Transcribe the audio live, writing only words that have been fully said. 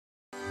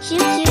Q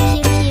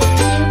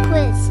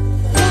quiz.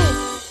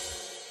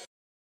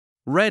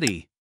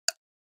 Ready.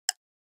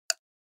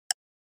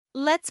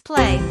 Let's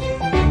play.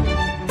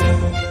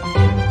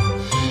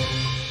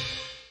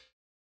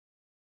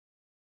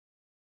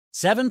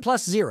 Seven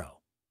plus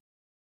 0.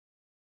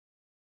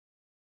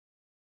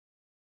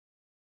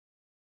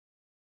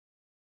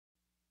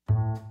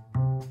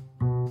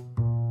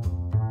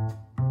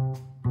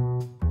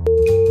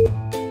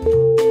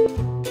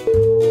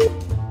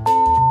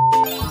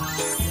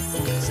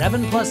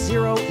 7 plus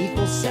 0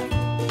 equals 7.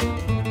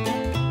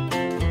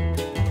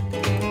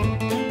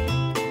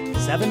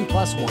 7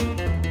 plus 1.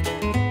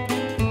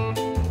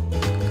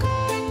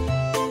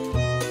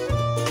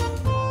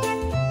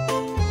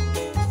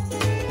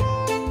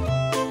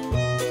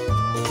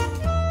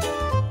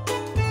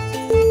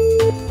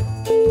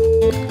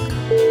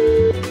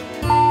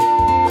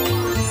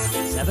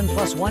 7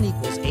 plus 1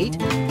 equals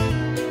 8.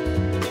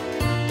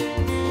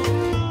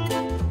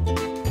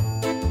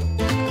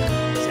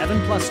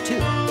 7 plus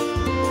 2.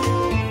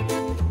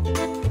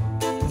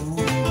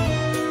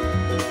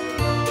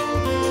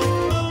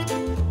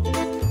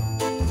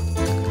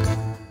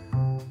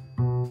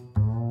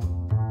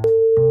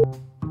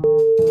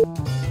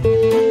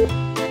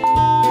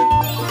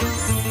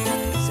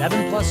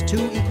 7 plus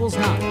 2 equals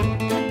 9.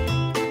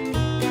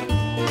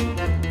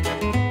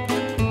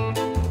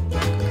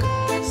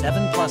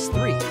 7 plus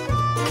 3.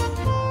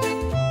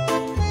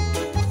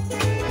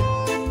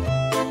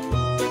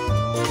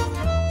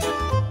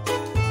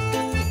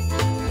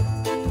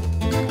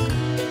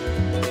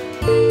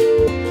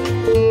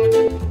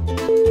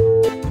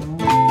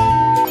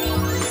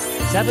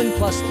 7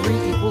 plus 3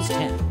 equals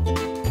 10.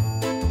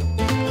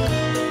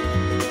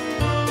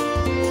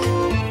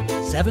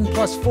 7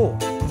 plus 4.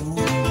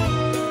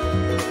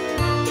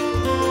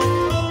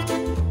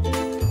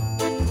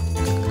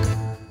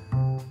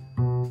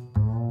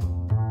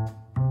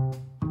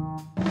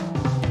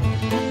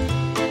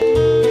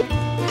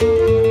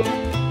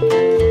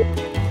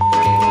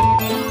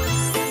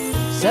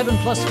 7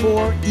 plus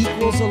 4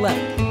 equals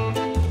 11.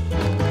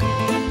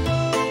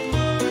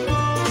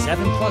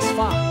 7 plus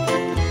 5.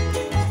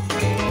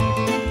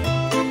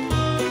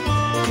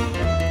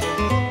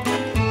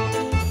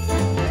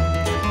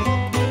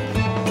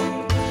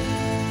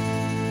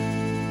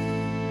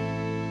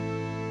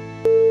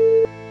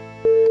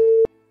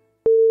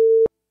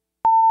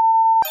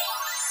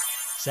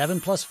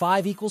 7 plus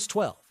 5 equals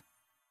 12.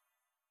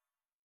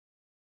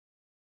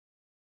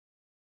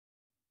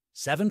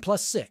 7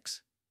 plus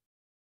 6.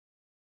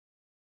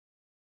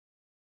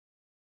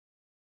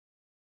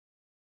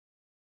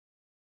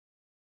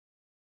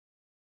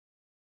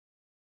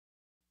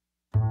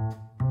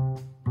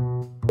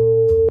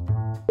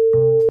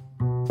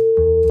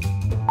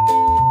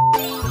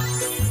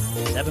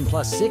 7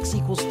 plus 6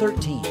 equals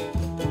 13.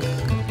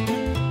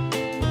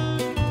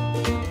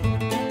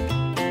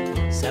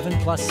 7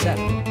 plus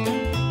 7.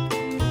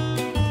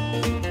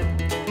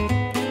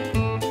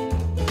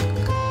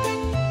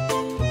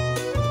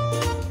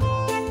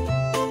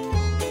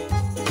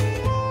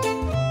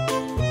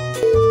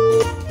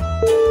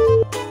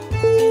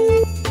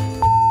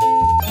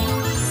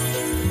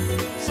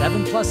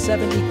 7 plus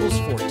 7 equals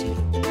 14.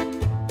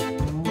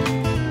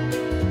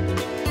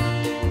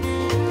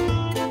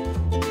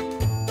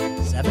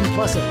 7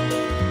 plus 8.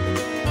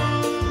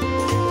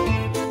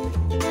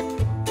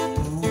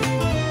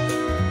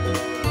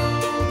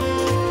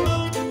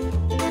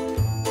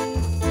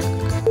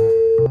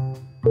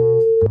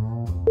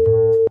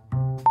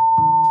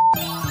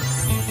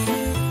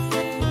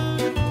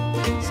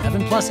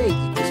 7 plus 8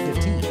 equals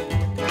 15.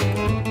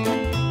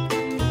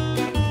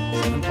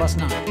 7 plus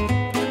 9.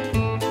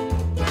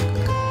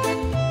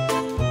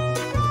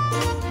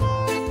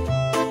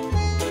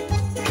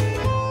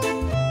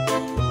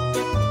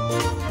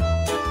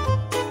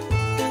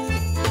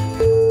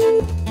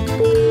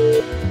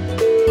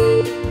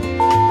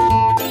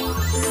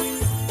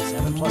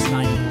 7 plus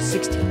 9 equals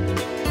 16.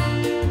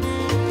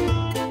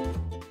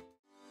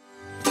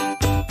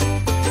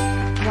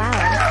 Wow.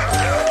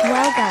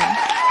 Well done.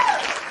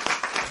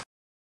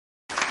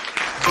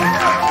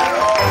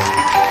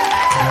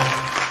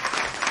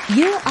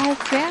 You are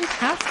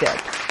fantastic.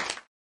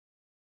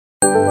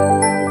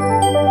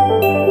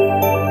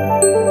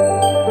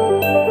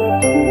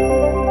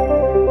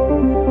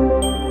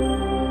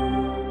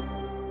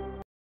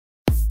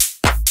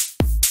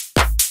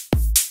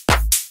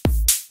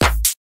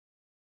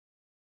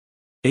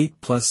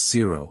 Eight plus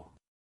 0.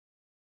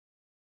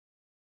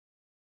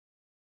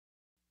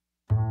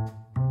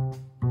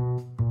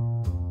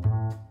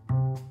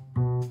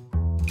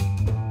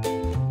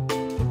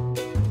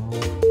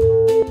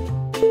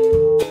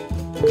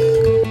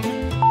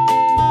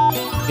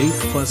 8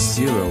 plus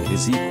 0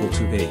 is equal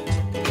to 8.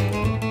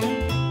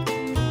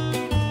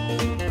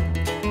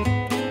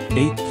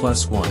 8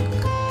 plus 1.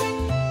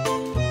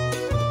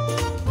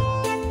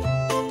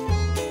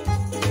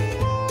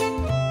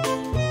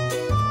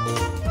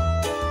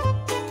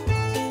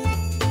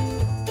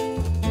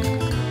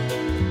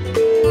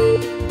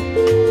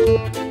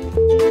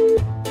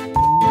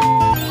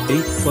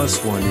 8 plus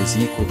 1 is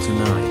equal to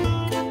 9.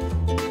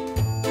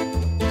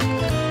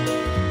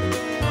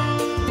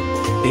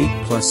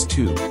 8 plus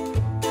 2.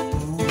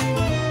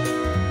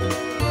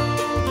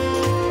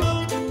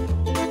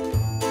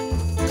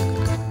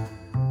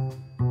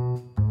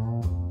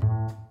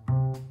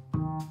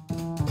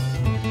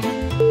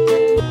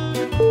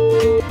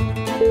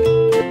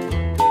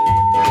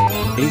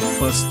 8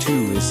 plus 2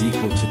 is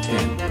equal to 10.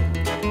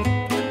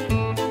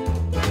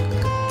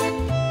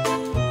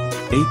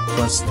 8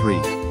 plus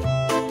 3.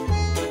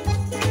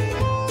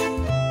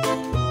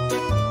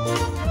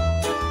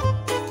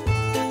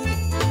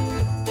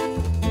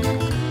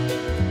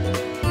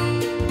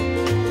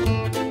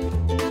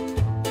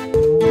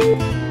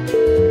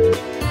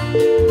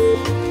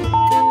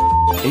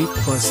 8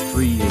 plus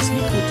 3 is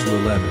equal to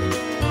 11.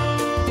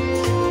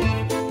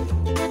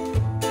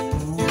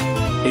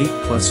 8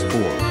 plus 4.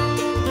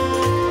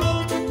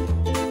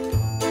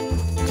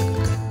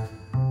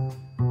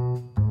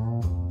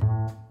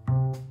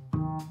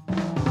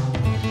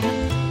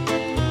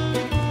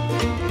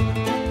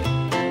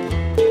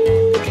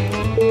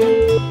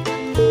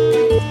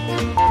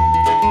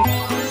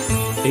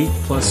 8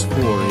 plus 4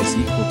 is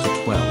equal to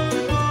 12.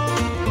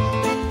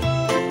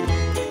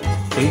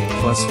 8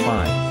 plus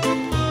 5.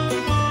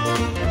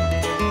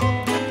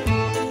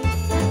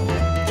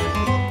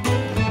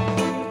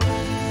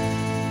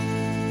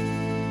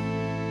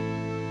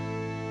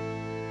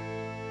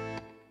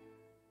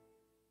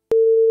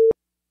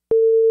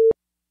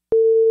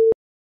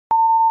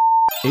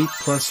 8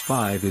 plus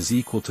 5 is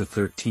equal to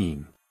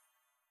 13.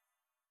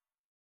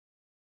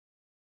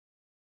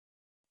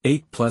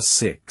 8 plus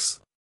 6.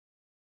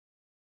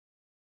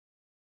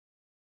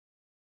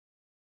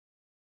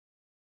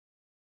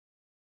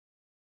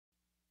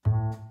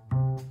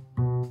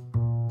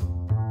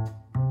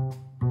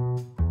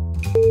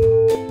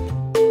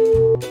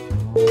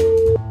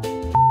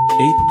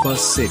 8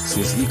 plus 6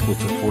 is equal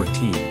to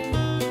 14.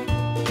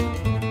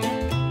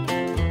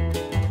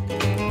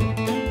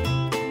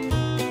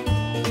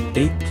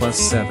 8 plus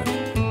 7.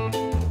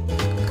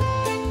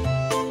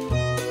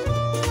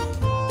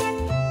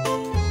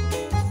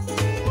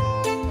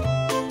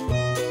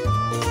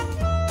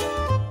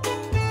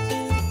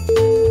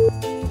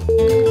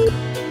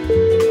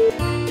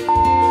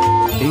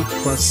 8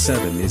 plus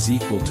 7 is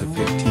equal to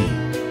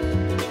 15.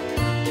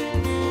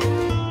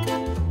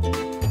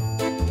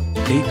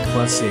 8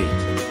 plus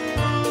 8.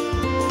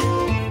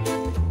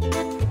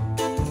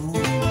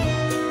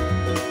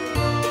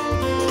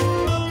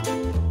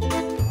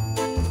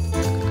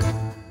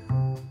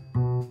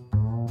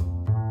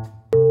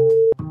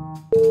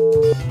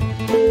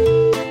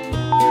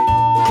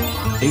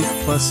 8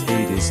 plus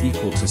 8 is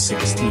equal to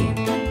 16.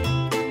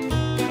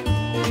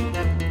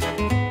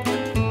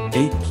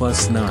 8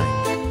 plus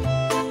 9.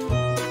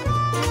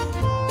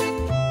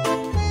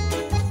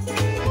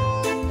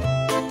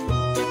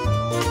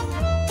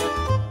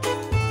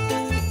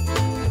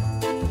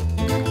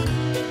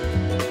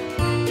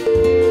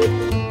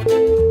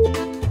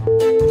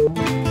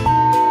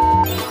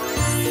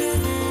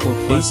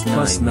 8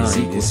 plus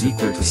 9 is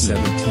equal to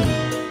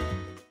 17.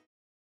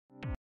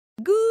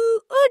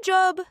 Good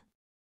job!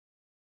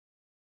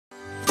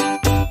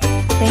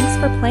 Thanks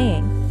for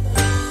playing.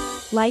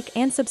 Like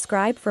and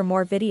subscribe for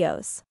more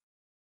videos.